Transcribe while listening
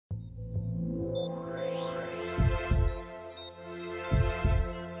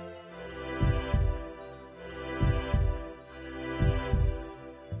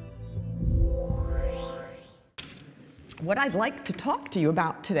What I'd like to talk to you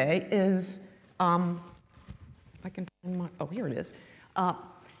about today is, if I can find my, oh, here it is,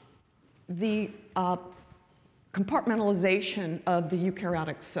 the compartmentalization of the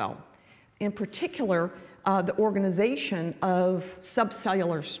eukaryotic cell. In particular, the organization of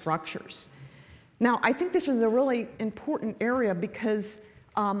subcellular structures. Now, I think this is a really important area because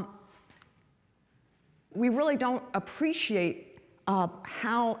we really don't appreciate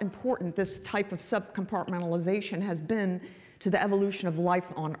how important this type of subcompartmentalization has been to the evolution of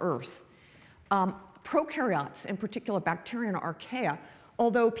life on Earth. Prokaryotes, in particular bacteria and archaea,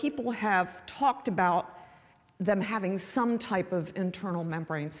 although people have talked about them having some type of internal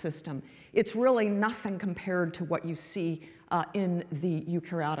membrane system, it's really nothing compared to what you see in the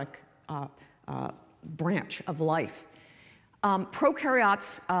eukaryotic branch of life.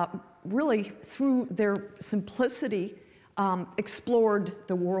 Prokaryotes really, through their simplicity, explored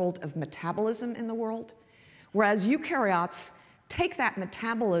the world of metabolism in the world, whereas eukaryotes take that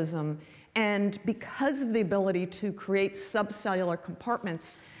metabolism and, because of the ability to create subcellular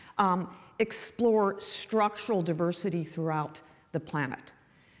compartments, explore structural diversity throughout the planet.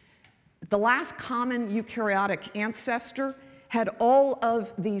 The last common eukaryotic ancestor had all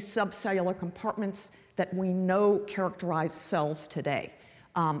of these subcellular compartments that we know characterize cells today.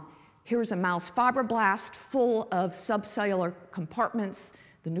 Here's a mouse fibroblast full of subcellular compartments,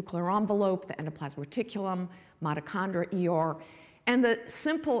 the nuclear envelope, the endoplasmic reticulum, mitochondria, ER, and the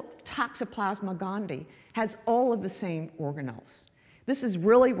simple Toxoplasma gondii has all of the same organelles. This is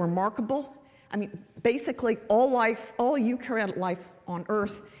really remarkable. I mean, basically all life, all eukaryotic life on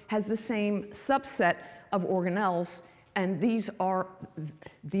Earth has the same subset of organelles, and these are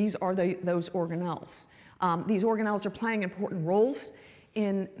those organelles. These organelles are playing important roles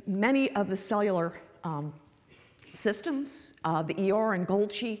in many of the cellular systems. The ER and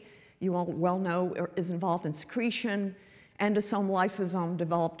Golgi, you all well know, is involved in secretion. Endosome, lysosome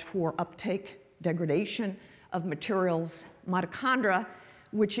developed for uptake, degradation of materials. Mitochondria,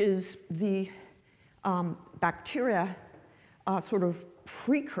 which is the bacteria sort of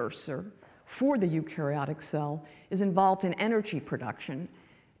precursor for the eukaryotic cell, is involved in energy production.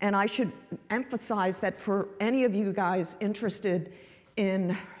 And I should emphasize that for any of you guys interested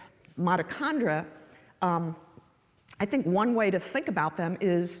in mitochondria, I think one way to think about them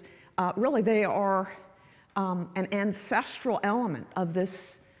is really they are an ancestral element of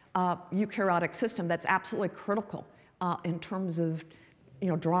this eukaryotic system that's absolutely critical in terms of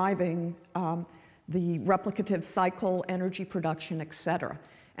driving the replicative cycle, energy production, et cetera.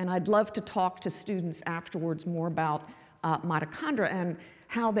 And I'd love to talk to students afterwards more about mitochondria and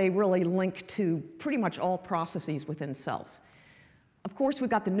how they really link to pretty much all processes within cells. Of course, we've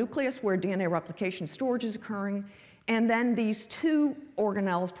got the nucleus where DNA replication storage is occurring, and then these two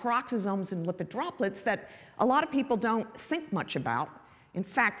organelles, peroxisomes and lipid droplets, that a lot of people don't think much about. In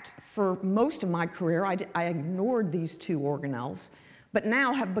fact, for most of my career, I ignored these two organelles, but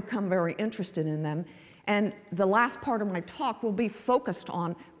now have become very interested in them. And the last part of my talk will be focused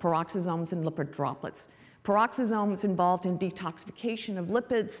on peroxisomes and lipid droplets. Peroxisomes involved in detoxification of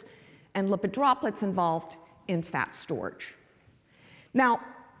lipids, and lipid droplets involved in fat storage. Now,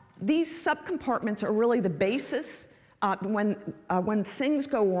 these subcompartments are really the basis when things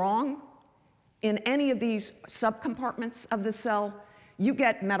go wrong in any of these subcompartments of the cell. You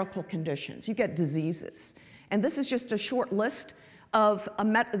get medical conditions, you get diseases. And this is just a short list of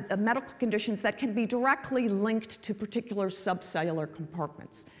medical conditions that can be directly linked to particular subcellular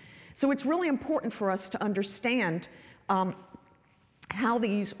compartments. So it's really important for us to understand how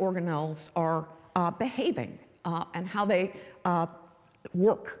these organelles are behaving and how they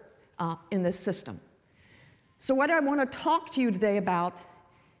work in this system. So what I want to talk to you today about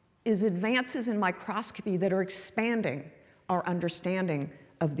is advances in microscopy that are expanding our understanding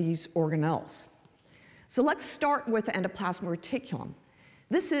of these organelles. So let's start with the endoplasmic reticulum.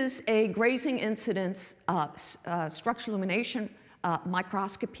 This is a grazing incidence structural illumination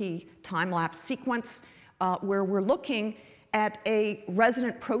microscopy time-lapse sequence where we're looking at a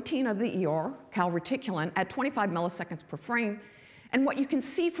resident protein of the ER, calreticulin, at 25 milliseconds per frame. And what you can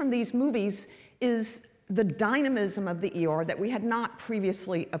see from these movies is the dynamism of the ER that we had not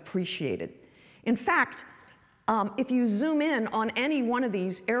previously appreciated. In fact, if you zoom in on any one of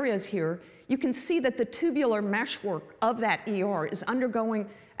these areas here, you can see that the tubular meshwork of that ER is undergoing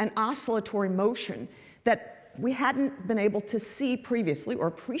an oscillatory motion that we hadn't been able to see previously or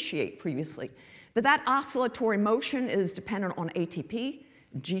appreciate previously. But that oscillatory motion is dependent on ATP,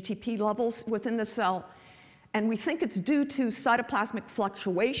 GTP levels within the cell, and we think it's due to cytoplasmic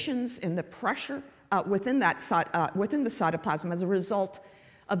fluctuations in the pressure within the cytoplasm as a result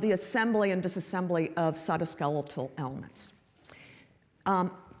of the assembly and disassembly of cytoskeletal elements.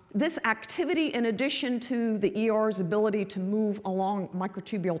 This activity, in addition to the ER's ability to move along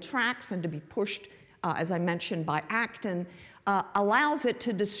microtubule tracks and to be pushed, as I mentioned, by actin, allows it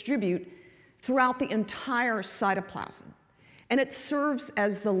to distribute throughout the entire cytoplasm. And it serves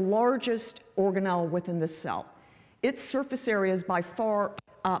as the largest organelle within the cell. Its surface area is by far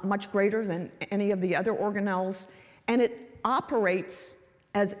much greater than any of the other organelles, and it operates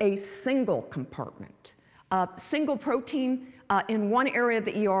as a single compartment. Single protein in one area of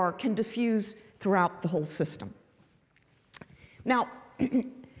the ER can diffuse throughout the whole system. Now,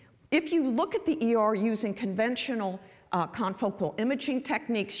 if you look at the ER using conventional confocal imaging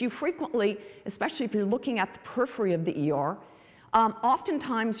techniques, you frequently, especially if you're looking at the periphery of the ER,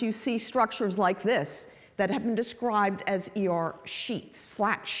 oftentimes you see structures like this that have been described as ER sheets,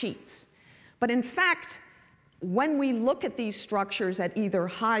 flat sheets. But in fact, when we look at these structures at either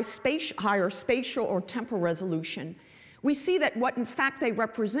higher spatial or temporal resolution, we see that what in fact they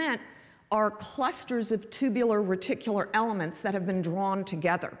represent are clusters of tubular reticular elements that have been drawn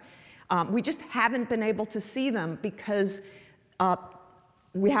together. We just haven't been able to see them because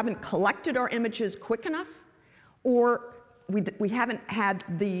we haven't collected our images quick enough, or we haven't had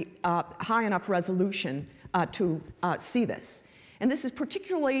the high enough resolution to see this. And this is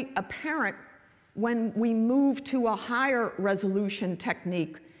particularly apparent when we move to a higher resolution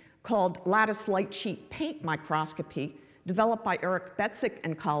technique called lattice light sheet paint microscopy, developed by Eric Betzik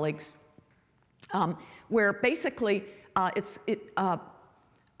and colleagues, where basically it's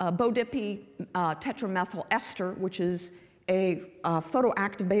Bodipy tetramethyl ester, which is a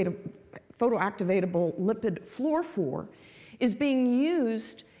photoactivatable lipid fluorophore, is being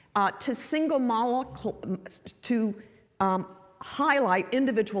used to single molecule to highlight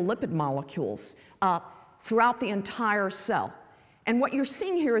individual lipid molecules throughout the entire cell. And what you're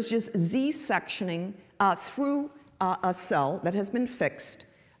seeing here is just Z-sectioning through a cell that has been fixed.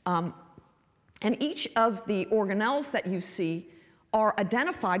 And each of the organelles that you see are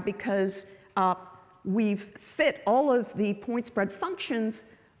identified because we've fit all of the point spread functions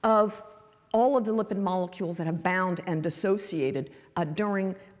of all of the lipid molecules that have bound and dissociated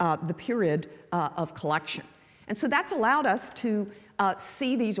during the period of collection. And so that's allowed us to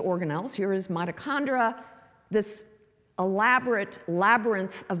see these organelles. Here is mitochondria, this elaborate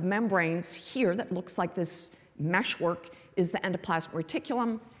labyrinth of membranes here that looks like this meshwork is the endoplasmic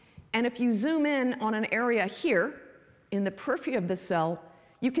reticulum. And if you zoom in on an area here in the periphery of the cell,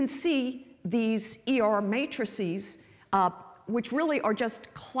 you can see these ER matrices, which really are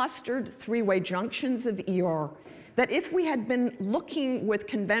just clustered three-way junctions of ER, that if we had been looking with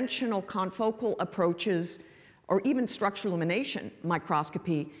conventional confocal approaches or even structural illumination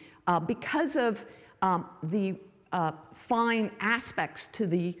microscopy, because of the fine aspects to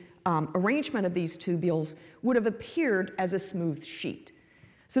the arrangement of these tubules, would have appeared as a smooth sheet.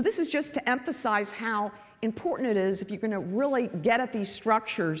 So this is just to emphasize how important it is if you're going to really get at these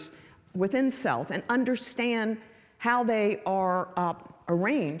structures within cells and understand how they are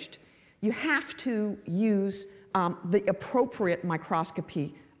arranged, you have to use the appropriate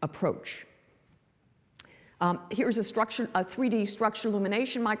microscopy approach. Here's a 3D structural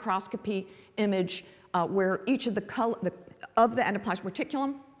illumination microscopy image where each of the endoplasmic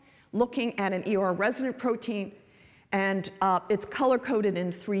reticulum, looking at an ER resident protein, and it's color-coded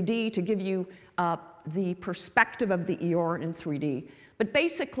in 3D to give you the perspective of the ER in 3D. But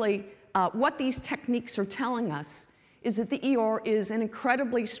basically, what these techniques are telling us is that the ER is an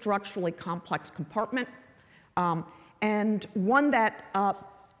incredibly structurally complex compartment, and one that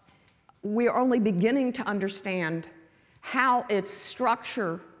we are only beginning to understand how its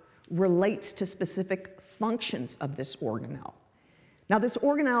structure relates to specific functions of this organelle. Now, this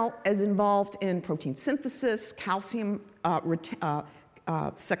organelle is involved in protein synthesis, calcium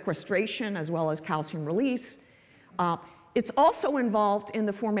sequestration, as well as calcium release. It's also involved in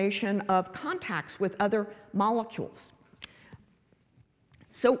the formation of contacts with other molecules.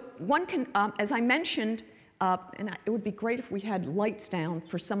 So one can, as I mentioned, and it would be great if we had lights down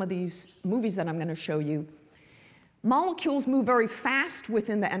for some of these movies that I'm going to show you. Molecules move very fast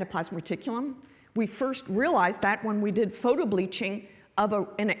within the endoplasmic reticulum. We first realized that when we did photobleaching of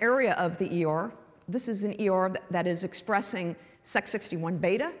an area of the ER. This is an ER that is expressing Sec61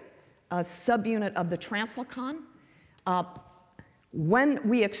 beta, a subunit of the translocon. When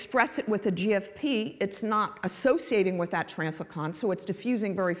we express it with a GFP, it's not associating with that translocon, so it's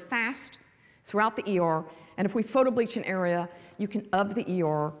diffusing very fast throughout the ER. And if we photobleach an area of the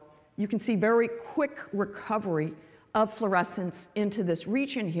ER, you can see very quick recovery of fluorescence into this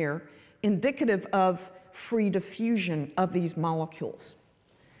region here, indicative of free diffusion of these molecules.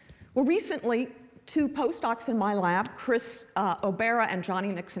 Well, recently, two postdocs in my lab, Chris O'Bara and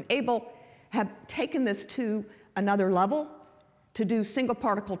Johnny Nixon-Abel, have taken this to another level to do single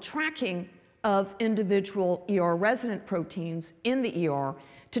particle tracking of individual ER resident proteins in the ER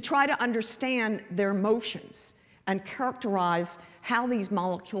to try to understand their motions and characterize how these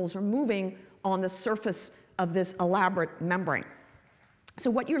molecules are moving on the surface of this elaborate membrane. So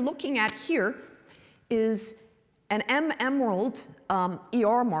what you're looking at here is an M-emerald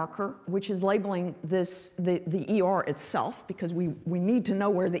ER marker, which is labeling the ER itself, because we need to know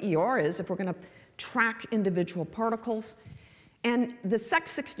where the ER is if we're going to track individual particles. And the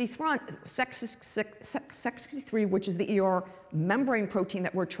Sec63, which is the ER membrane protein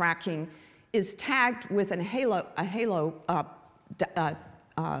that we're tracking, is tagged with a halo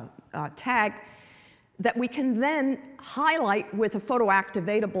tag that we can then highlight with a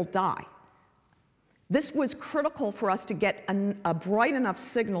photoactivatable dye. This was critical for us to get a bright enough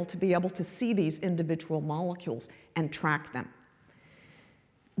signal to be able to see these individual molecules and track them.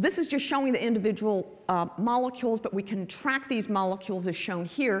 This is just showing the individual molecules, but we can track these molecules as shown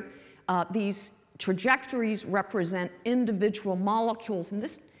here. These trajectories represent individual molecules. In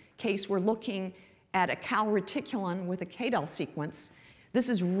this case, we're looking at a calreticulin with a KDEL sequence. This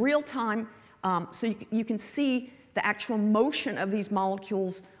is real time, so you can see the actual motion of these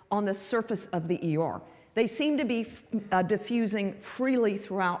molecules on the surface of the ER. They seem to be diffusing freely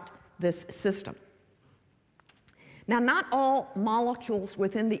throughout this system. Now, not all molecules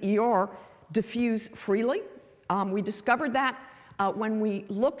within the ER diffuse freely. We discovered that when we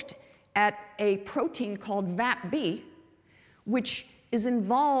looked at a protein called VAP-B, which is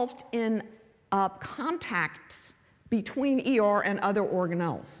involved in contacts between ER and other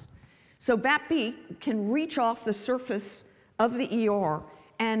organelles. So VAP-B can reach off the surface of the ER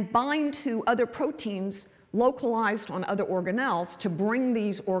and bind to other proteins localized on other organelles to bring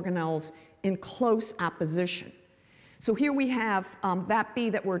these organelles in close apposition. So here we have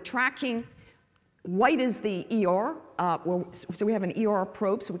VAP-B that we're tracking. White is the ER, so we have an ER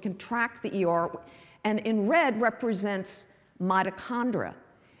probe, so we can track the ER. And in red represents mitochondria.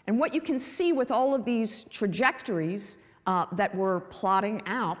 And what you can see with all of these trajectories that we're plotting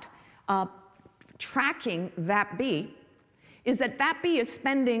out, tracking VAP-B, is that VAP-B is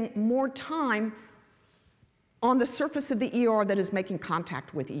spending more time on the surface of the ER that is making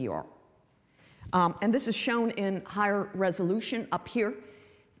contact with ER. And this is shown in higher resolution up here.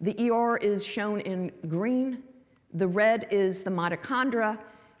 The ER is shown in green. The red is the mitochondria.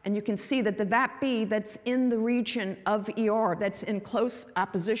 And you can see that the VAP-B that's in the region of ER, that's in close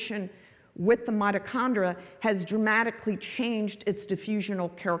opposition with the mitochondria, has dramatically changed its diffusional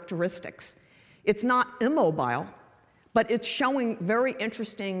characteristics. It's not immobile, but it's showing very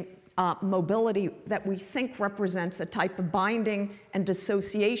interesting mobility that we think represents a type of binding and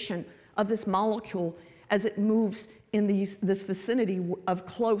dissociation of this molecule as it moves in this vicinity of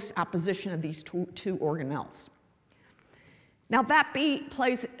close apposition of these two organelles. Now, VAP-B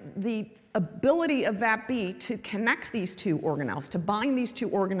plays the ability of VAP-B to connect these two organelles, to bind these two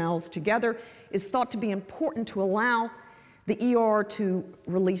organelles together, is thought to be important to allow the ER to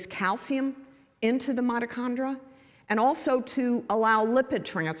release calcium into the mitochondria, and also to allow lipid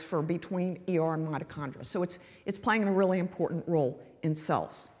transfer between ER and mitochondria. So it's playing a really important role in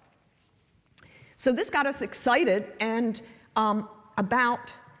cells. So this got us excited and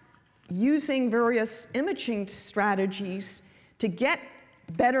about using various imaging strategies to get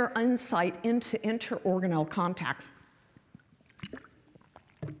better insight into interorganelle contacts.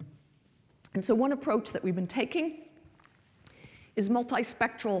 And so one approach that we've been taking is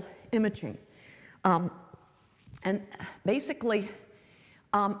multispectral imaging. And basically,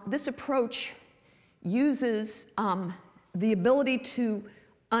 this approach uses the ability to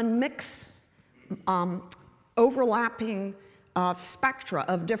unmix overlapping spectra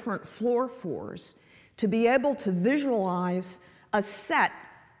of different fluorophores to be able to visualize a set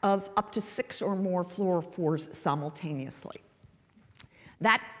of up to 6 or more fluorophores simultaneously.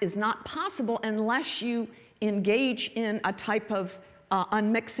 That is not possible unless you engage in a type of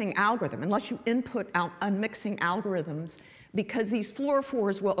unmixing algorithm, unless you input out unmixing algorithms, because these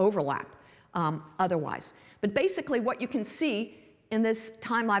fluorophores will overlap otherwise. But basically what you can see in this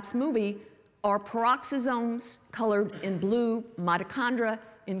time-lapse movie are peroxisomes colored in blue, mitochondria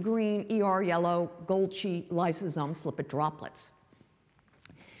in green, ER yellow, Golgi lysosomes, lipid droplets.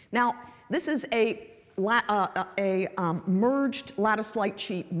 Now, this is a merged lattice light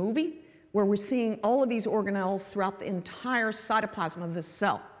sheet movie where we're seeing all of these organelles throughout the entire cytoplasm of this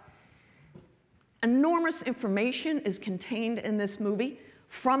cell. Enormous information is contained in this movie.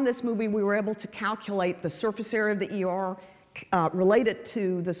 From this movie, we were able to calculate the surface area of the ER, related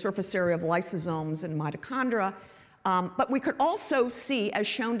to the surface area of lysosomes and mitochondria. But we could also see, as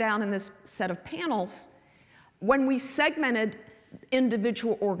shown down in this set of panels, when we segmented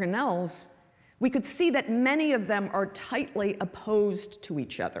individual organelles, we could see that many of them are tightly opposed to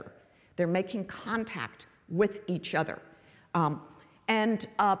each other. They're making contact with each other.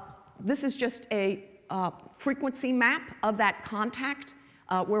 This is just a frequency map of that contact,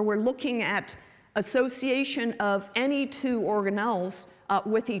 where we're looking at association of any two organelles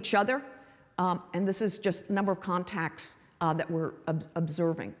with each other. And this is just the number of contacts that we're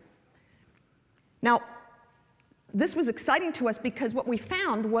observing. Now, this was exciting to us because what we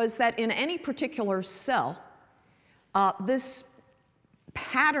found was that in any particular cell, this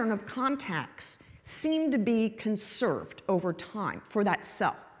pattern of contacts seemed to be conserved over time for that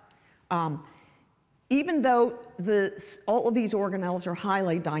cell. Even though all of these organelles are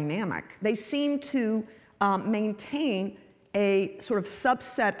highly dynamic, they seem to maintain a sort of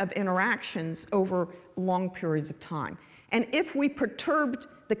subset of interactions over long periods of time. And if we perturbed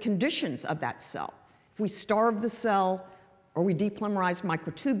the conditions of that cell, if we starved the cell or we depolymerized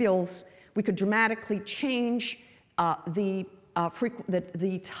microtubules, we could dramatically change the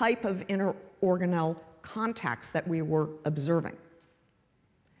type of interorganelle contacts that we were observing.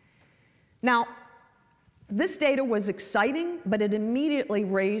 Now, this data was exciting, but it immediately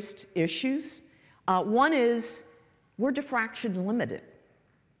raised issues. One is, we're diffraction limited.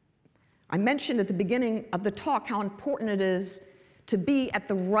 I mentioned at the beginning of the talk how important it is to be at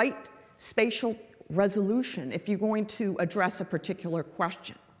the right spatial resolution if you're going to address a particular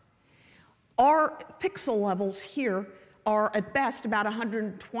question. Our pixel levels here are at best about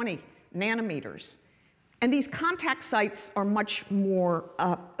 120 nanometers. And these contact sites are much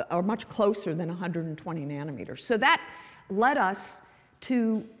closer than 120 nanometers. So that led us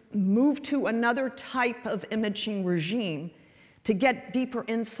to move to another type of imaging regime to get deeper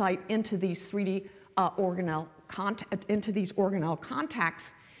insight into these 3D organelle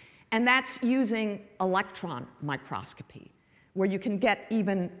contacts, and that's using electron microscopy, where you can get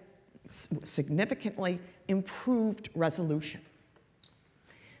even significantly improved resolution.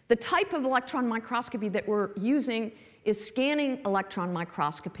 The type of electron microscopy that we're using is scanning electron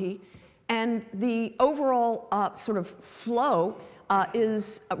microscopy, and the overall sort of flow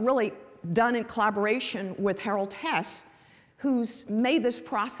is really done in collaboration with Harold Hess, who's made this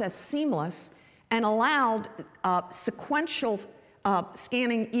process seamless and allowed sequential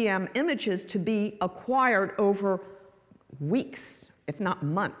scanning EM images to be acquired over weeks, if not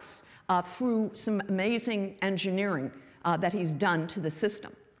months, through some amazing engineering that he's done to the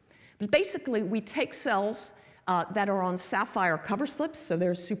system. But basically, we take cells that are on sapphire cover slips, so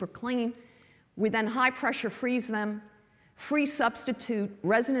they're super clean. We then high pressure freeze them, free substitute,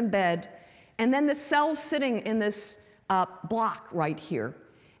 resin embed, and then the cell's sitting in this block right here.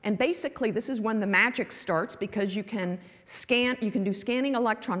 And basically, this is when the magic starts, because you can do scanning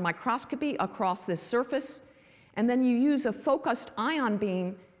electron microscopy across this surface, and then you use a focused ion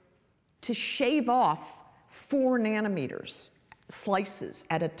beam to shave off 4 nanometers slices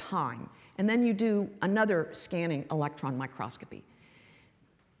at a time. And then you do another scanning electron microscopy.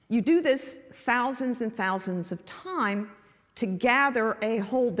 You do this thousands and thousands of times to gather a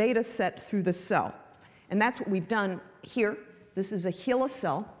whole data set through the cell. And that's what we've done here. This is a HeLa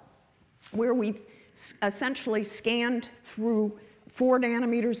cell where we've essentially scanned through 4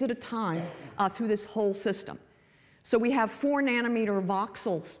 nanometers at a time through this whole system. So we have 4 nanometer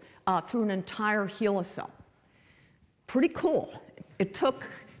voxels through an entire HeLa cell. Pretty cool. It took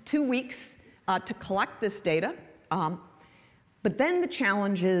 2 weeks to collect this data. But then the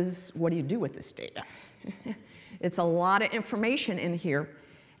challenge is, what do you do with this data? It's a lot of information in here.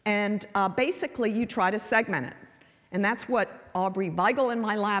 And basically, you try to segment it. And that's what Aubrey Weigel in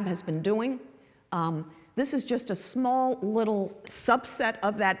my lab has been doing. This is just a small little subset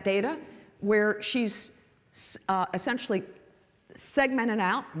of that data where she's essentially segmented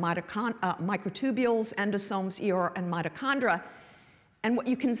out microtubules, endosomes, ER, and mitochondria. And what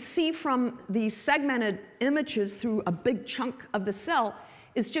you can see from these segmented images through a big chunk of the cell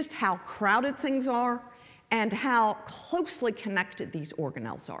is just how crowded things are and how closely connected these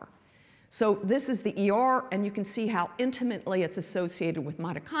organelles are. So this is the ER, and you can see how intimately it's associated with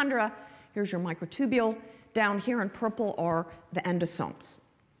mitochondria. Here's your microtubule. Down here in purple are the endosomes.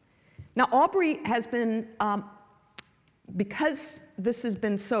 Now, Aubrey has been, because this has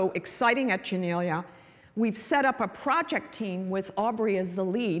been so exciting at Janelia, we've set up a project team with Aubrey as the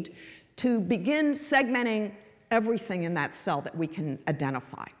lead to begin segmenting everything in that cell that we can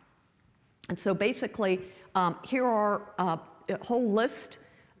identify. And so basically, here are a whole list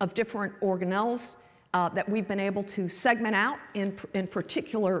of different organelles that we've been able to segment out in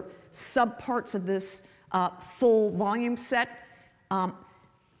particular subparts of this full volume set.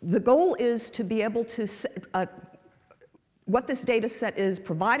 The goal is to be able to, what this data set is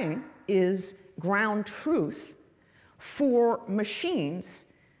providing is ground truth for machines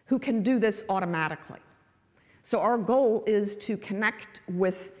who can do this automatically. So our goal is to connect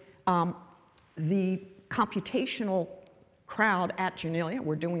with the computational crowd at Janelia,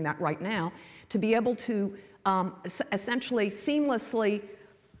 we're doing that right now, to be able to essentially seamlessly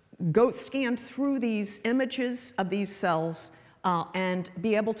scan through these images of these cells and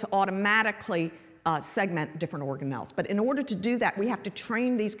be able to automatically segment different organelles. But in order to do that, we have to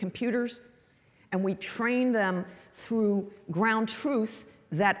train these computers, and we train them through ground truth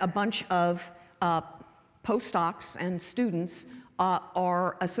that a bunch of postdocs and students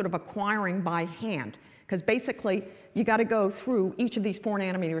are sort of acquiring by hand. Because basically, you got to go through each of these 4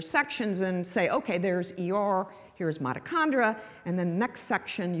 nanometer sections and say, okay, there's ER, here's mitochondria, and then the next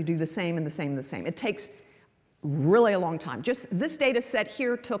section you do the same and the same and the same. It takes really a long time. Just this data set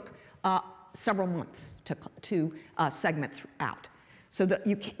here took several months to segment out. So that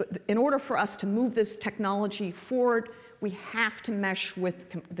in order for us to move this technology forward, we have to mesh with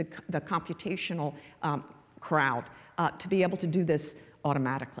the computational crowd to be able to do this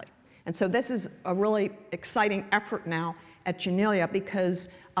automatically. And so this is a really exciting effort now at Janelia, because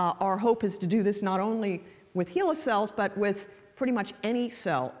our hope is to do this not only with HeLa cells, but with pretty much any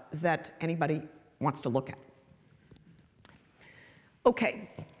cell that anybody wants to look at. Okay,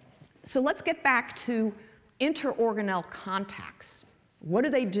 so let's get back to interorganelle contacts. What do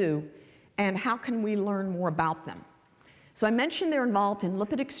they do, and how can we learn more about them? So I mentioned they're involved in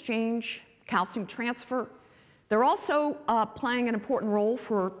lipid exchange, calcium transfer. They're also playing an important role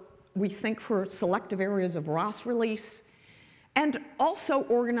for, we think, for selective areas of ROS release, and also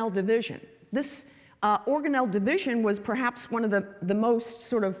organelle division. This organelle division was perhaps one of the most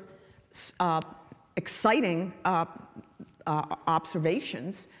sort of exciting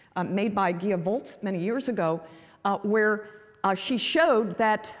observations made by Gia Volz many years ago, where she showed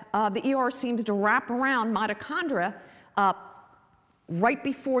that the ER seems to wrap around mitochondria right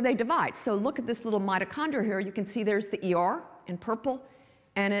before they divide. So look at this little mitochondria here. You can see there's the ER in purple,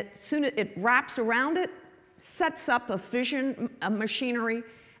 and as soon as it wraps around it, sets up a fission machinery,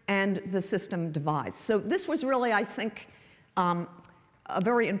 and the system divides. So this was really, I think, a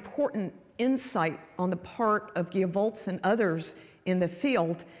very important insight on the part of Gia Volz and others in the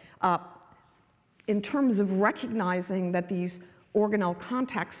field in terms of recognizing that these organelle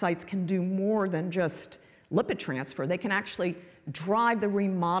contact sites can do more than just lipid transfer. They can actually drive the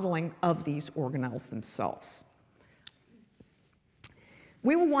remodeling of these organelles themselves.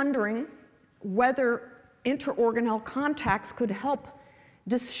 We were wondering whether interorganelle contacts could help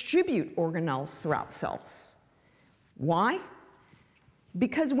distribute organelles throughout cells. Why?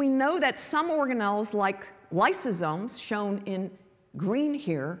 Because we know that some organelles, like lysosomes, shown in green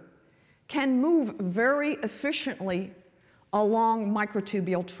here, can move very efficiently along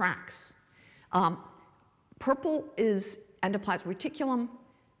microtubule tracts. Purple is endoplasmic reticulum,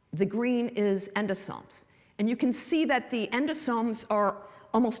 the green is endosomes. And you can see that the endosomes are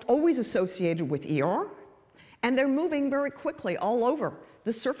almost always associated with ER, and they're moving very quickly all over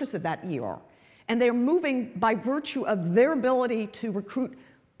the surface of that ER. And they're moving by virtue of their ability to recruit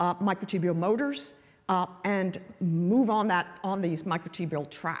microtubule motors and move on these microtubule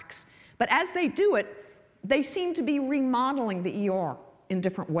tracts. But as they do it, they seem to be remodeling the ER in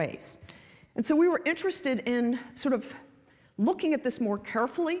different ways. And so we were interested in sort of looking at this more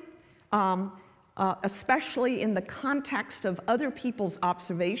carefully, especially in the context of other people's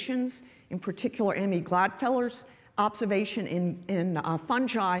observations, in particular Amy Gladfeller's observation in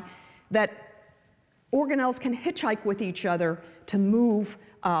fungi, that organelles can hitchhike with each other to move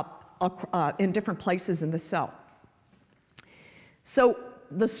in different places in the cell. So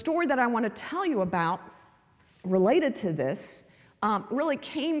the story that I want to tell you about related to this really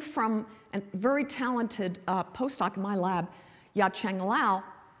came from a very talented postdoc in my lab, Ya-Cheng Lau,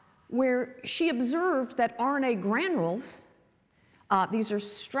 where she observed that RNA granules, these are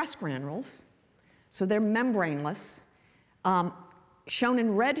stress granules, so they're membraneless, shown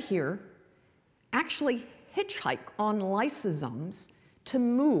in red here, actually hitchhike on lysosomes to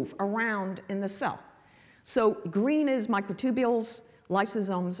move around in the cell. So green is microtubules,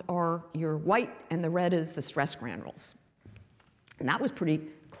 lysosomes are your white, and the red is the stress granules. And that was pretty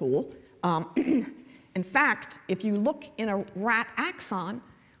cool. In fact, if you look in a rat axon,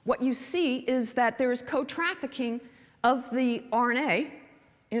 what you see is that there's co-trafficking of the RNA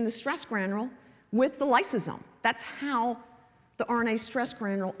in the stress granule with the lysosome. That's how the RNA stress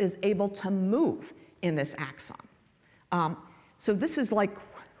granule is able to move in this axon. So this is like,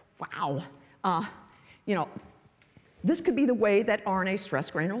 wow. You know, this could be the way that RNA stress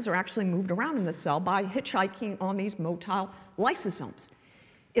granules are actually moved around in the cell by hitchhiking on these motile lysosomes.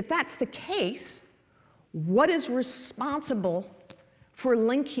 If that's the case, what is responsible for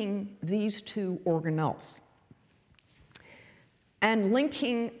linking these two organelles? And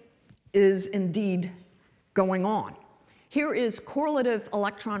linking is indeed going on. Here is correlative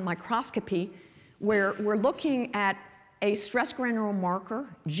electron microscopy, where we're looking at a stress granule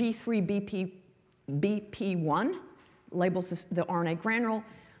marker, G3BP1, labels the RNA granule.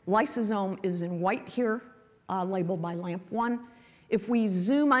 Lysosome is in white here, labeled by lamp 1. If we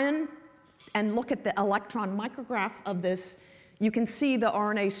zoom in and look at the electron micrograph of this, you can see the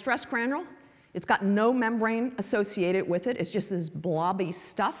RNA stress granule. It's got no membrane associated with it. It's just this blobby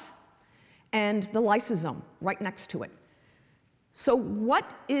stuff. And the lysosome right next to it. So what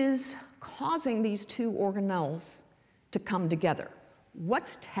is causing these two organelles to come together?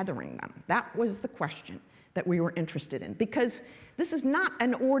 What's tethering them? That was the question that we were interested in, because this is not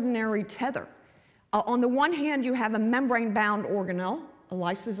an ordinary tether. On the one hand, you have a membrane-bound organelle, a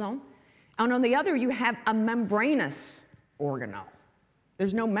lysosome, and on the other, you have a membranous organelle.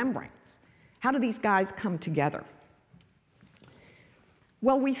 There's no membranes. How do these guys come together?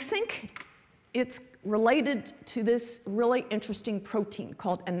 Well, we think it's related to this really interesting protein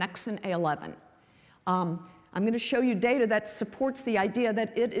called annexin A11. I'm going to show you data that supports the idea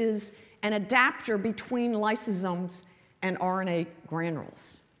that it is an adapter between lysosomes and RNA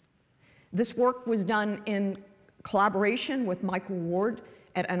granules. This work was done in collaboration with Michael Ward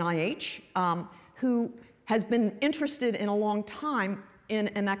at NIH, who has been interested in a long time in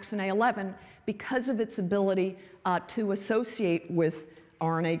annexin A11 because of its ability to associate with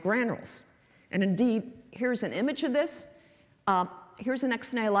RNA granules. And indeed, here's an image of this. Here's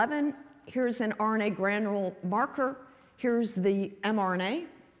annexin A11. Here's an RNA granule marker. Here's the mRNA,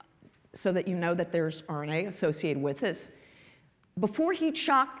 so that you know that there's RNA associated with this. Before heat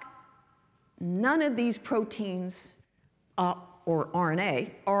shock, none of these proteins or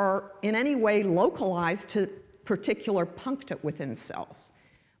RNA are in any way localized to particular puncta within cells.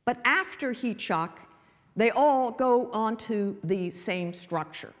 But after heat shock, they all go onto the same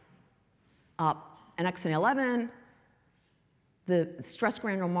structure. Annexin 11, the stress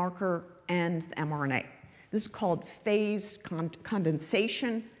granule marker, and the mRNA. This is called phase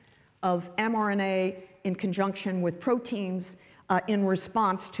condensation of mRNA in conjunction with proteins in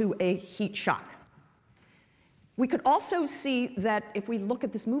response to a heat shock. We could also see that if we look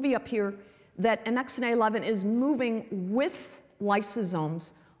at this movie up here, that annexin A11 is moving with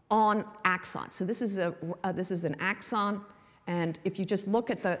lysosomes on axons. So this is an axon, and if you just look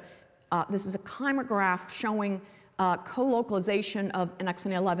at the, this is a chymograph showing co-localization of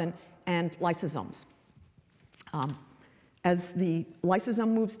annexin A11 and lysosomes. As the lysosome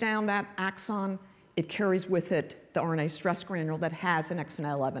moves down that axon, it carries with it the RNA stress granule that has annexin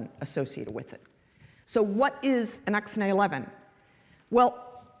A11 associated with it. So what is annexin A11?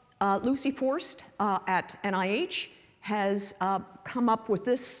 Well, Lucy Forst at NIH has come up with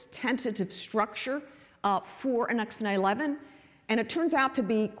this tentative structure for annexin A11, and it turns out to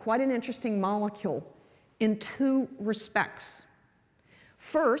be quite an interesting molecule in two respects.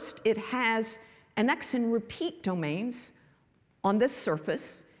 First, it has annexin repeat domains on this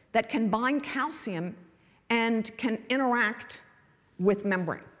surface that can bind calcium and can interact with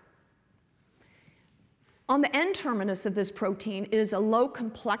membrane. On the N-terminus of this protein is a low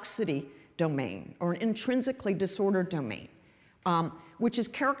complexity domain, or an intrinsically disordered domain, which is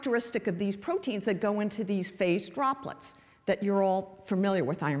characteristic of these proteins that go into these phase droplets that you're all familiar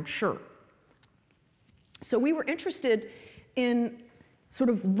with, I am sure. So we were interested in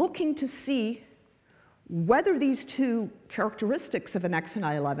sort of looking to see whether these two characteristics of annexin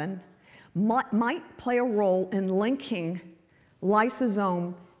A11 might play a role in linking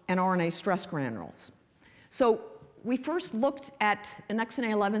lysosome and RNA stress granules. So we first looked at annexin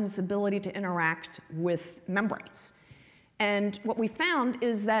A11's ability to interact with membranes. And what we found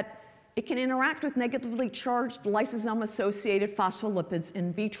is that it can interact with negatively charged lysosome-associated phospholipids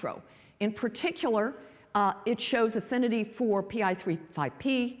in vitro. In particular, it shows affinity for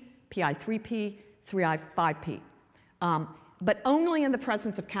PI3-5P, PI3P, 3I5P, but only in the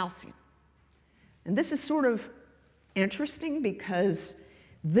presence of calcium. And this is sort of interesting because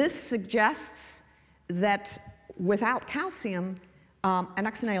this suggests that without calcium,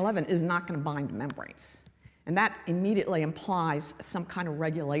 annexin A11 is not going to bind to membranes. And that immediately implies some kind of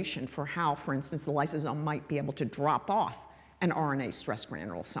regulation for how, for instance, the lysosome might be able to drop off an RNA stress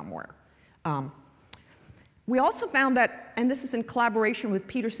granule somewhere. We also found that, and this is in collaboration with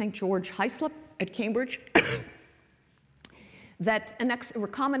Peter St. George Heislip at Cambridge that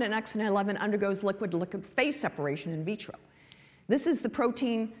recombinant annexin 11 undergoes liquid-to-liquid phase separation in vitro. This is the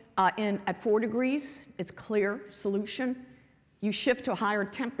protein at 4 degrees. It's clear solution. You shift to a higher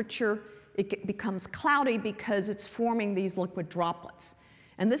temperature, it becomes cloudy because it's forming these liquid droplets.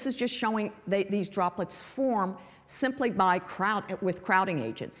 And this is just showing these droplets form simply by with crowding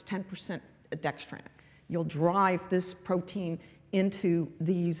agents, 10% dextran. You'll drive this protein into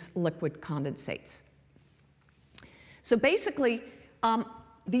these liquid condensates. So basically,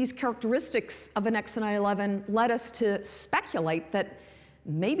 these characteristics of annexin 11 led us to speculate that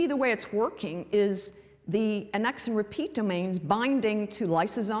maybe the way it's working is the annexin repeat domains binding to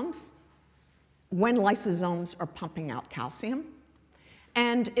lysosomes when lysosomes are pumping out calcium,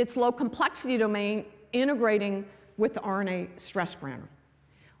 and its low complexity domain integrating with the RNA stress granule.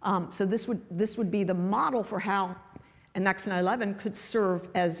 So this would be the model for how annexin 11 could serve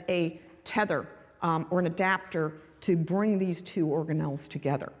as a tether or an adapter to bring these two organelles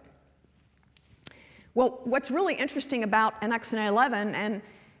together. Well, what's really interesting about annexin 11 and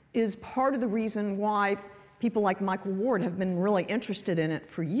is part of the reason why people like Michael Ward have been really interested in it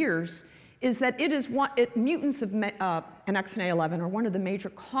for years is that mutants of annexin 11 are one of the major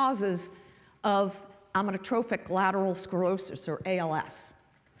causes of amyotrophic lateral sclerosis, or ALS.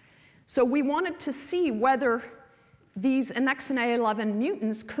 So we wanted to see whether these annexin 11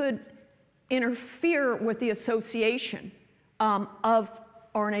 mutants could interfere with the association of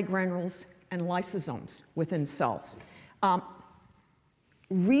RNA granules and lysosomes within cells,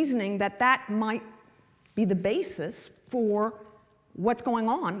 reasoning that that might be the basis for what's going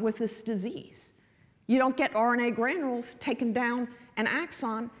on with this disease. You don't get RNA granules taken down an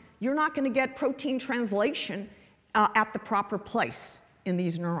axon, you're not going to get protein translation at the proper place in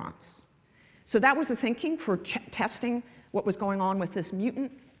these neurons. So that was the thinking for testing what was going on with this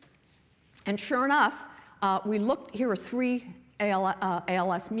mutant. And sure enough, we looked, here are 3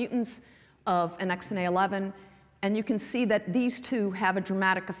 ALS mutants of annexin 11, and you can see that these two have a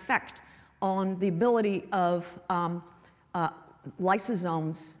dramatic effect on the ability of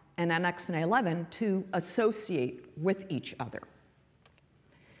lysosomes and annexin 11 to associate with each other.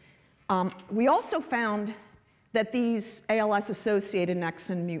 We also found that these ALS-associated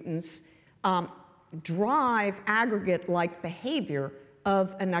annexin mutants drive aggregate-like behavior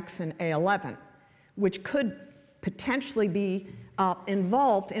of annexin A11, which could potentially be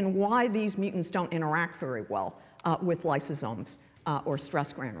involved in why these mutants don't interact very well with lysosomes or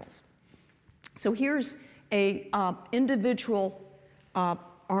stress granules. So here's a individual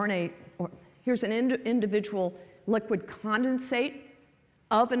RNA, or here's an individual liquid condensate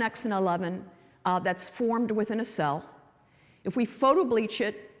of annexin 11 that's formed within a cell. If we photobleach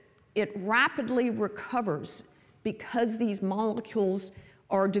it, it rapidly recovers because these molecules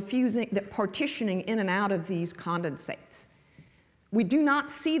are partitioning in and out of these condensates. We do not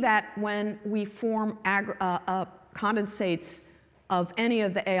see that when we form condensates of any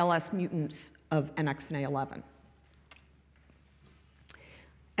of the ALS mutants of annexin A11.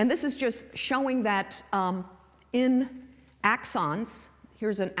 And this is just showing that in axons,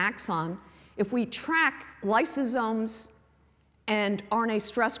 here's an axon, if we track lysosomes and RNA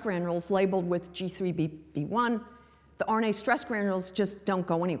stress granules labeled with G3BP1, the RNA stress granules just don't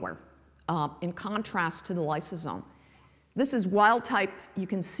go anywhere, in contrast to the lysosome. This is wild type. You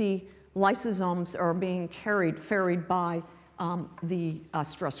can see lysosomes are being ferried by the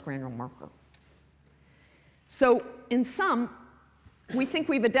stress granule marker. So in sum, we think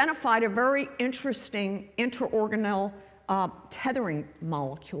we've identified a very interesting intraorganelle tethering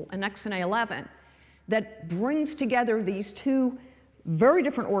molecule, annexin A11, that brings together these two very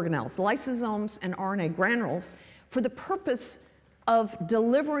different organelles, lysosomes and RNA granules, for the purpose of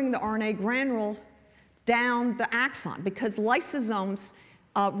delivering the RNA granule down the axon, because lysosomes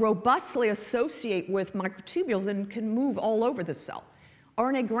robustly associate with microtubules and can move all over the cell.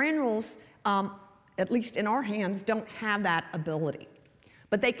 RNA granules, at least in our hands, don't have that ability.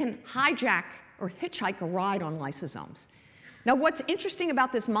 But they can hijack or hitchhike a ride on lysosomes. Now, what's interesting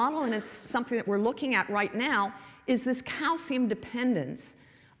about this model, and it's something that we're looking at right now, is this calcium dependence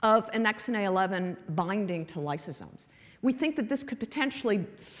of annexin A11 binding to lysosomes. We think that this could potentially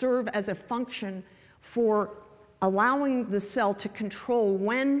serve as a function for allowing the cell to control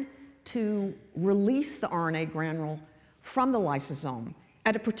when to release the RNA granule from the lysosome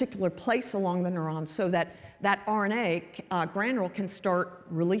at a particular place along the neuron, so that that RNA granule can start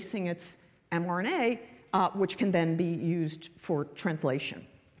releasing its mRNA, which can then be used for translation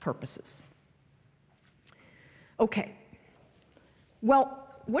purposes. Okay. Well,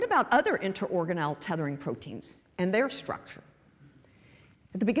 what about other intraorganelle tethering proteins and their structure?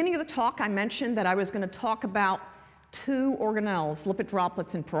 At the beginning of the talk, I mentioned that I was going to talk about two organelles, lipid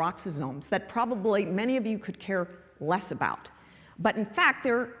droplets and peroxisomes, that probably many of you could care less about. But in fact,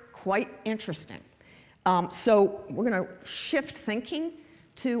 they're quite interesting. So we're going to shift thinking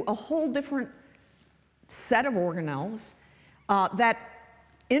to a whole different set of organelles that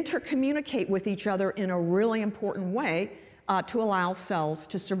intercommunicate with each other in a really important way to allow cells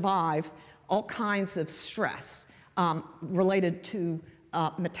to survive all kinds of stress related to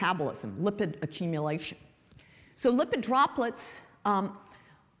metabolism, lipid accumulation. So lipid droplets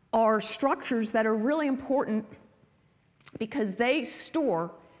are structures that are really important because they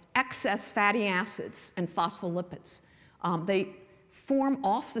store excess fatty acids and phospholipids. They form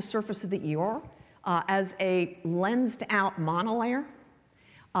off the surface of the ER as a lensed out monolayer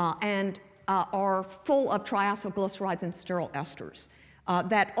and are full of triacylglycerides and sterile esters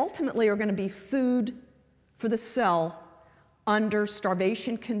that ultimately are going to be food for the cell under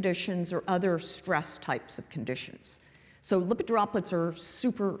starvation conditions or other stress types of conditions. So lipid droplets are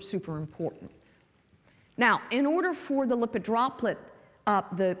super, super important. Now, in order for the lipid droplet,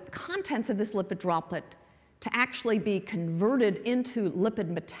 the contents of this lipid droplet to actually be converted into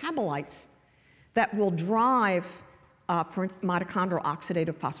lipid metabolites that will drive, for instance, mitochondrial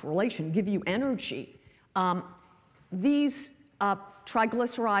oxidative phosphorylation, give you energy, these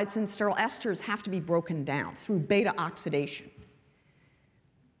triglycerides and sterile esters have to be broken down through beta oxidation.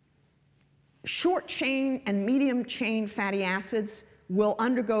 Short chain and medium chain fatty acids will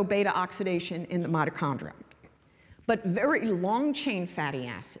undergo beta oxidation in the mitochondria. But very long chain fatty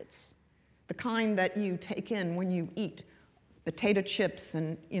acids, the kind that you take in when you eat potato chips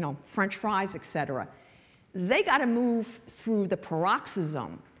and French fries, et cetera, they got to move through the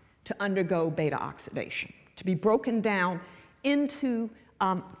peroxisome to undergo beta oxidation, to be broken down into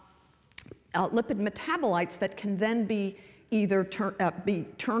lipid metabolites that can then be either be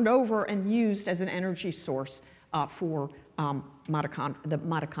turned over and used as an energy source for the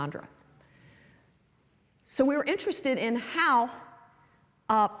mitochondria. So we were interested in how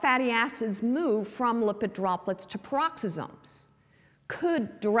fatty acids move from lipid droplets to peroxisomes.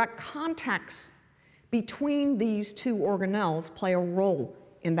 Could direct contacts between these two organelles play a role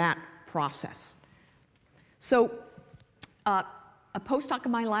in that process? So a postdoc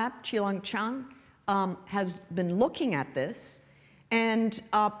in my lab, Qilang Chang, has been looking at this, and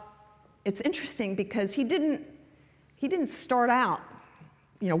it's interesting because he didn't start out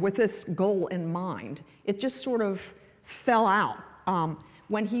with this goal in mind. It just sort of fell out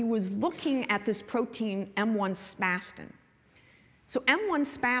when he was looking at this protein M1 spastin. So M1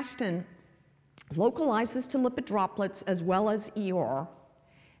 spastin localizes to lipid droplets as well as ER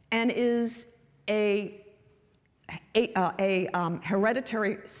and is a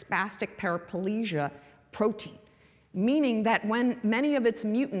hereditary spastic paraplegia protein, meaning that when many of its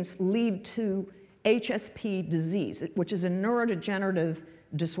mutants lead to HSP disease, which is a neurodegenerative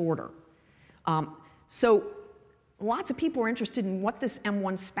disorder. So lots of people are interested in what this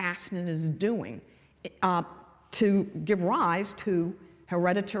M1 spastin is doing to give rise to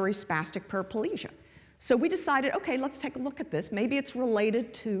hereditary spastic paraplegia. So we decided, okay, let's take a look at this. Maybe it's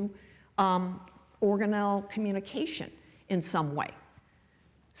related to organelle communication in some way.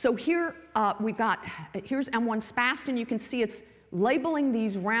 So here here's M1 spastin. You can see it's labeling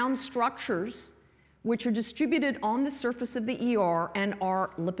these round structures which are distributed on the surface of the ER and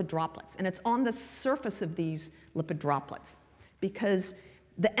are lipid droplets. And it's on the surface of these lipid droplets because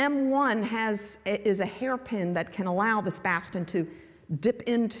the M1 is a hairpin that can allow the spastin to dip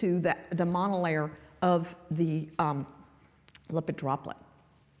into the monolayer of the lipid droplet.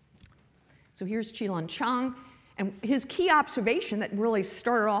 So here's Qilang Chang, and his key observation that really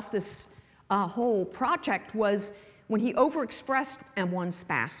started off this whole project was when he overexpressed M1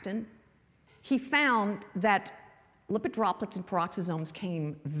 spastin, he found that lipid droplets and peroxisomes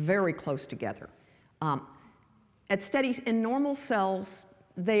came very close together. At studies in normal cells,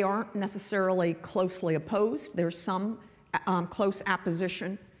 they aren't necessarily closely opposed. There's some close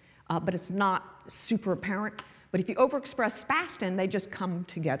apposition, but it's not super apparent. But if you overexpress spastin, they just come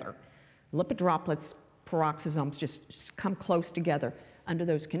together. Lipid droplets, peroxisomes just come close together under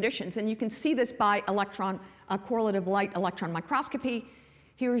those conditions. And you can see this by correlative light electron microscopy.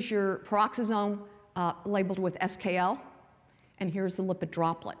 Here's your peroxisome labeled with SKL, and here's the lipid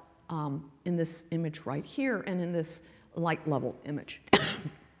droplet in this image right here and in this light level image.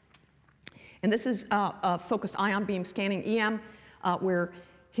 And this is focused ion beam scanning EM, where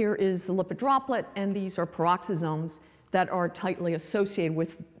here is the lipid droplet, and these are peroxisomes that are tightly associated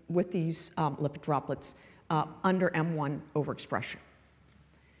with these lipid droplets under M1 overexpression.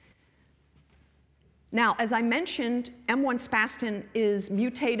 Now, as I mentioned, M1 spastin is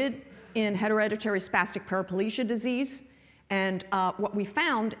mutated in hereditary spastic paraplegia disease, and what we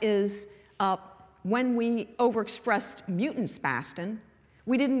found is when we overexpressed mutant spastin,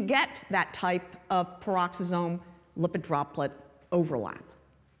 we didn't get that type of peroxisome lipid droplet overlap.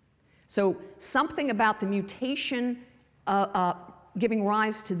 So something about the mutation giving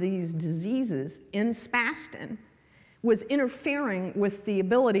rise to these diseases in spastin was interfering with the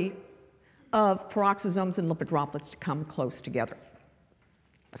ability of peroxisomes and lipid droplets to come close together.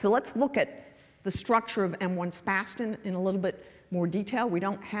 So let's look at the structure of M1 spastin in a little bit more detail. We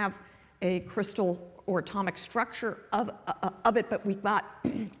don't have a crystal or atomic structure of it, but we've got,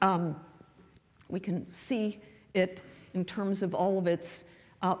 we can see it in terms of all of its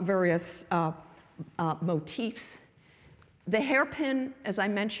various motifs. The hairpin, as I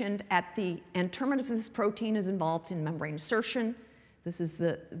mentioned, at the N-terminus of this protein is involved in membrane insertion. This is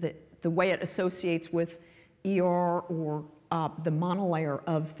the way it associates with ER or the monolayer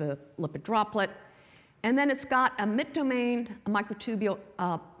of the lipid droplet. And then it's got a MIT domain, a microtubule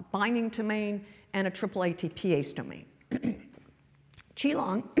binding domain, and a triple ATPase domain.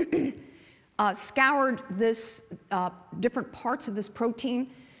 Qilong scoured this different parts of this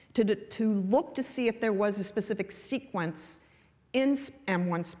protein to look to see if there was a specific sequence in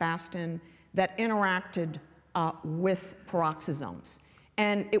M1 spastin that interacted with peroxisomes.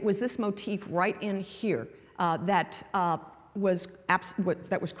 And it was this motif right in here that was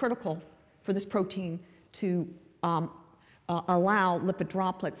critical for this protein to allow lipid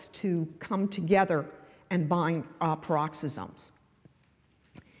droplets to come together and bind peroxisomes.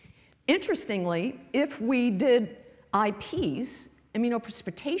 Interestingly, if we did IPs,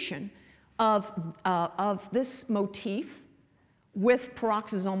 immunoprecipitation, of this motif with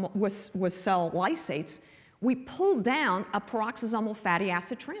peroxisome, with cell lysates, we pulled down a peroxisomal fatty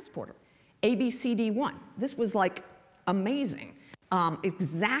acid transporter, ABCD1. This was like amazing,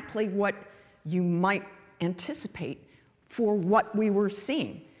 exactly what you might anticipate for what we were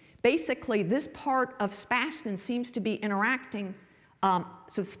seeing. Basically, this part of spastin seems to be interacting,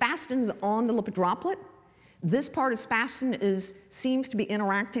 so spastin's on the lipid droplet. This part of spastin seems to be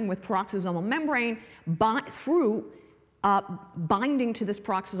interacting with peroxisomal membrane through binding to this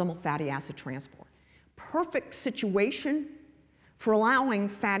peroxisomal fatty acid transport. Perfect situation for allowing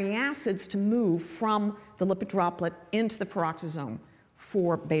fatty acids to move from the lipid droplet into the peroxisome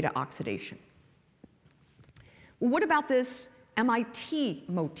for beta oxidation. Well, what about this MIT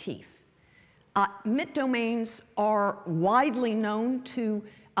motif? MIT domains are widely known to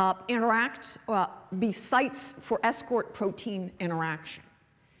be sites for escort protein interaction.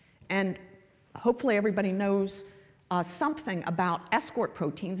 And hopefully everybody knows something about escort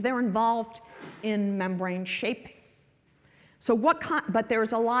proteins. They're involved in membrane shaping. So but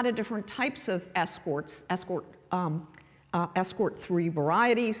there's a lot of different types of escorts, escort 3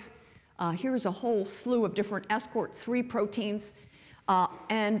 varieties. Here's a whole slew of different escort 3 proteins.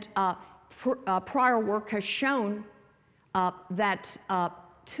 Prior work has shown that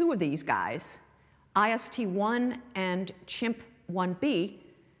 2 of these guys, IST1 and CHIMP1B,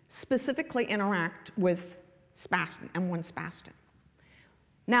 specifically interact with spastin, M1 spastin.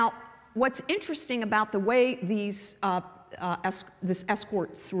 Now, what's interesting about the way these, these 2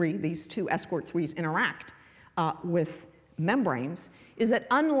 escort 3s interact with membranes is that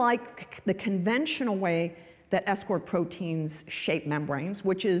unlike the conventional way that escort proteins shape membranes,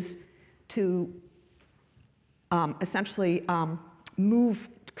 which is to essentially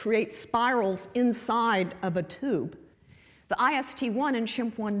create spirals inside of a tube, the IST1 and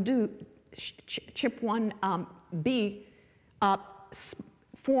CHIMP1B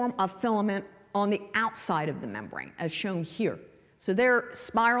form a filament on the outside of the membrane, as shown here. So they're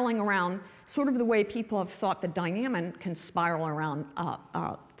spiraling around, sort of the way people have thought the dynamin can spiral around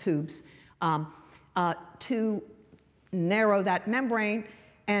tubes to narrow that membrane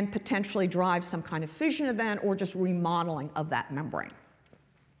and potentially drive some kind of fission event or just remodeling of that membrane.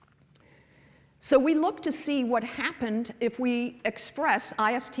 So we look to see what happened if we express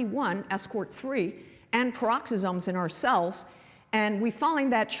IST1, escort 3, and peroxisomes in our cells, and we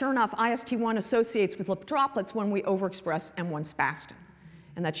find that, sure enough, IST1 associates with lipid droplets when we overexpress M1 spastin,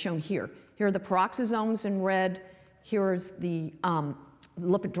 and that's shown here. Here are the peroxisomes in red, here's the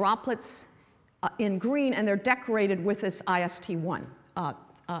lipid droplets in green, and they're decorated with this IST1,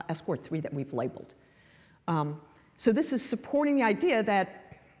 escort 3 that we've labeled. So this is supporting the idea that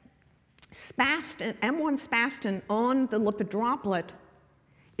spastin, M1 spastin on the lipid droplet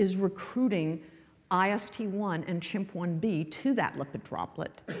is recruiting IST1 and CHIMP1B to that lipid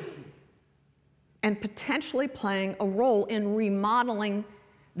droplet and potentially playing a role in remodeling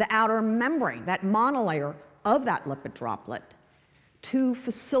the outer membrane, that monolayer of that lipid droplet, to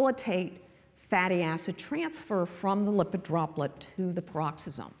facilitate fatty acid transfer from the lipid droplet to the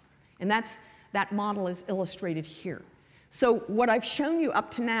peroxisome. And that model is illustrated here. So what I've shown you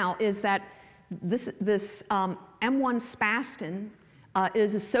up to now is that this M1 spastin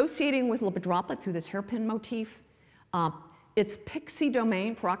is associating with lipid droplet through this hairpin motif. Its PIXI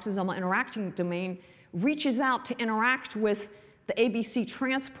domain, peroxisomal interacting domain, reaches out to interact with the ABC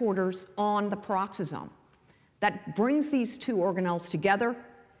transporters on the peroxisome. That brings these two organelles together,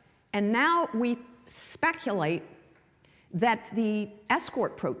 and now we speculate that the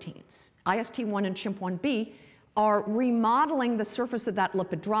escort proteins, IST1 and CHIMP1B, are remodeling the surface of that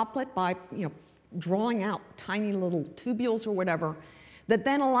lipid droplet by drawing out tiny little tubules or whatever, that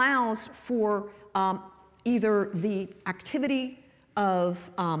then allows for either the activity of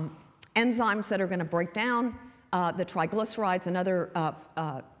enzymes that are going to break down the triglycerides and other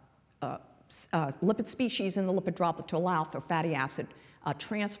lipid species in the lipid droplet to allow for fatty acid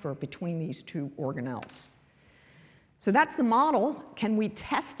transfer between these two organelles. So that's the model. Can we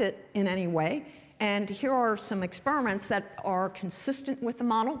test it in any way? And here are some experiments that are consistent with the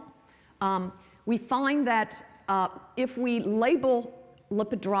model. We find that if we label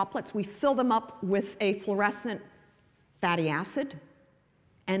lipid droplets, we fill them up with a fluorescent fatty acid,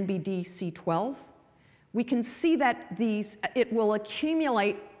 NBDC12. We can see that it will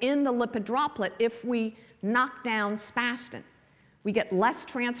accumulate in the lipid droplet if we knock down spastin. We get less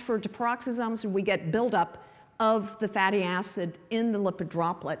transferred to peroxisomes, and we get buildup of the fatty acid in the lipid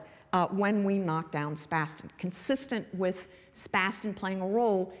droplet when we knock down spastin, consistent with spastin playing a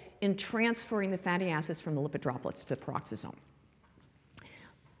role in transferring the fatty acids from the lipid droplets to the peroxisome.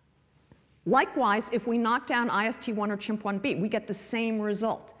 Likewise, if we knock down IST1 or CHIMP1B, we get the same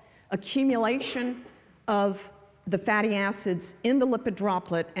result: accumulation of the fatty acids in the lipid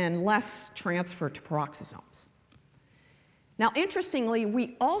droplet and less transfer to peroxisomes. Now, interestingly,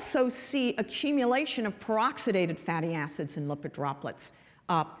 we also see accumulation of peroxidated fatty acids in lipid droplets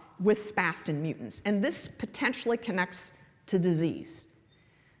with spastin mutants, and this potentially connects to disease.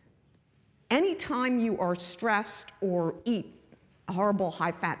 Anytime you are stressed or eat a horrible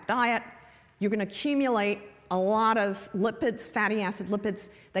high-fat diet, you're going to accumulate a lot of lipids, fatty acid lipids,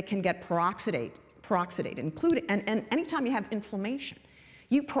 that can get peroxidated, including, and anytime you have inflammation,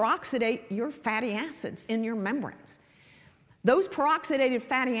 you peroxidate your fatty acids in your membranes. Those peroxidated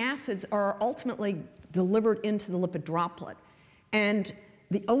fatty acids are ultimately delivered into the lipid droplet, and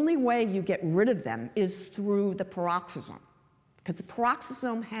the only way you get rid of them is through the peroxisome, because the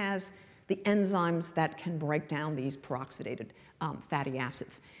peroxisome has the enzymes that can break down these peroxidated fatty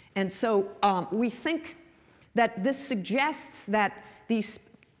acids. And so we think that this suggests that these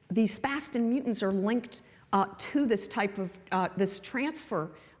spastin mutants are linked to this type of this transfer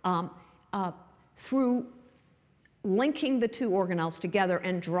through linking the two organelles together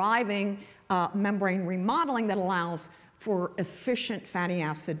and driving membrane remodeling that allows for efficient fatty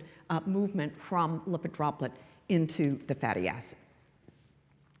acid movement from lipid droplet into the fatty acid.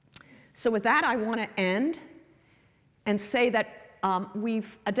 So with that, I want to end and say that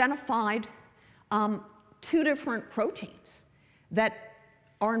we've identified two different proteins that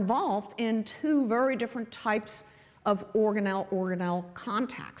are involved in two very different types of organelle-organelle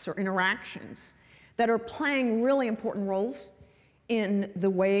contacts or interactions that are playing really important roles in the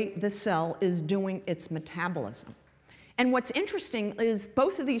way the cell is doing its metabolism. And what's interesting is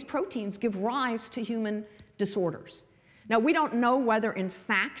both of these proteins give rise to human disorders. Now, we don't know whether, in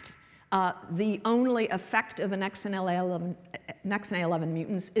fact, the only effect of an XNA11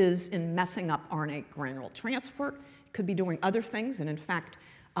 mutants is in messing up RNA granule transport. It could be doing other things, and in fact,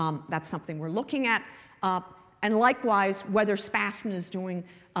 that's something we're looking at. And likewise, whether spastin is doing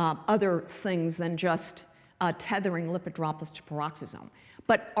other things than just tethering lipid droplets to peroxisome.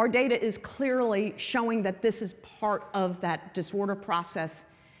 But our data is clearly showing that this is part of that disorder process,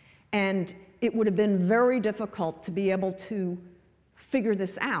 and it would have been very difficult to be able to figure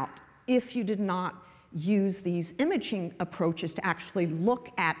this out if you did not use these imaging approaches to actually look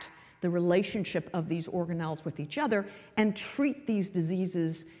at the relationship of these organelles with each other and treat these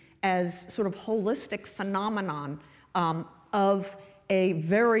diseases as sort of holistic phenomenon of a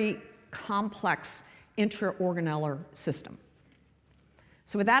very complex intraorganellar system.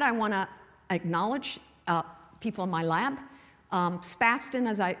 So with that, I want to acknowledge people in my lab.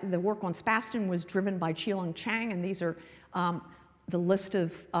 Spastin, the work on spastin was driven by Qilong Chang, and these are the list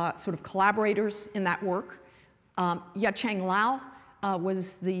of sort of collaborators in that work. Yacheng Lao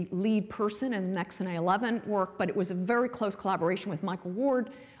was the lead person in XNA11 work, but it was a very close collaboration with Michael Ward,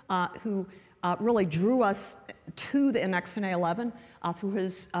 who really drew us to the NXNA11 through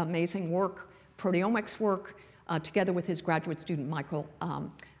his amazing work, proteomics work, together with his graduate student, Michael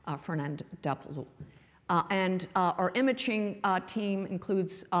Fernand-Deppelou. And our imaging team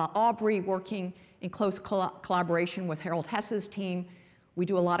includes Aubrey working in close collaboration with Harold Hess's team. We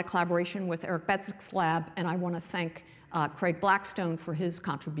do a lot of collaboration with Eric Betzik's lab, and I want to thank Craig Blackstone for his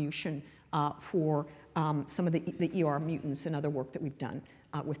contribution for some of the ER mutants and other work that we've done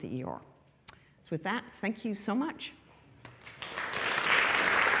with the ER. So with that, thank you so much.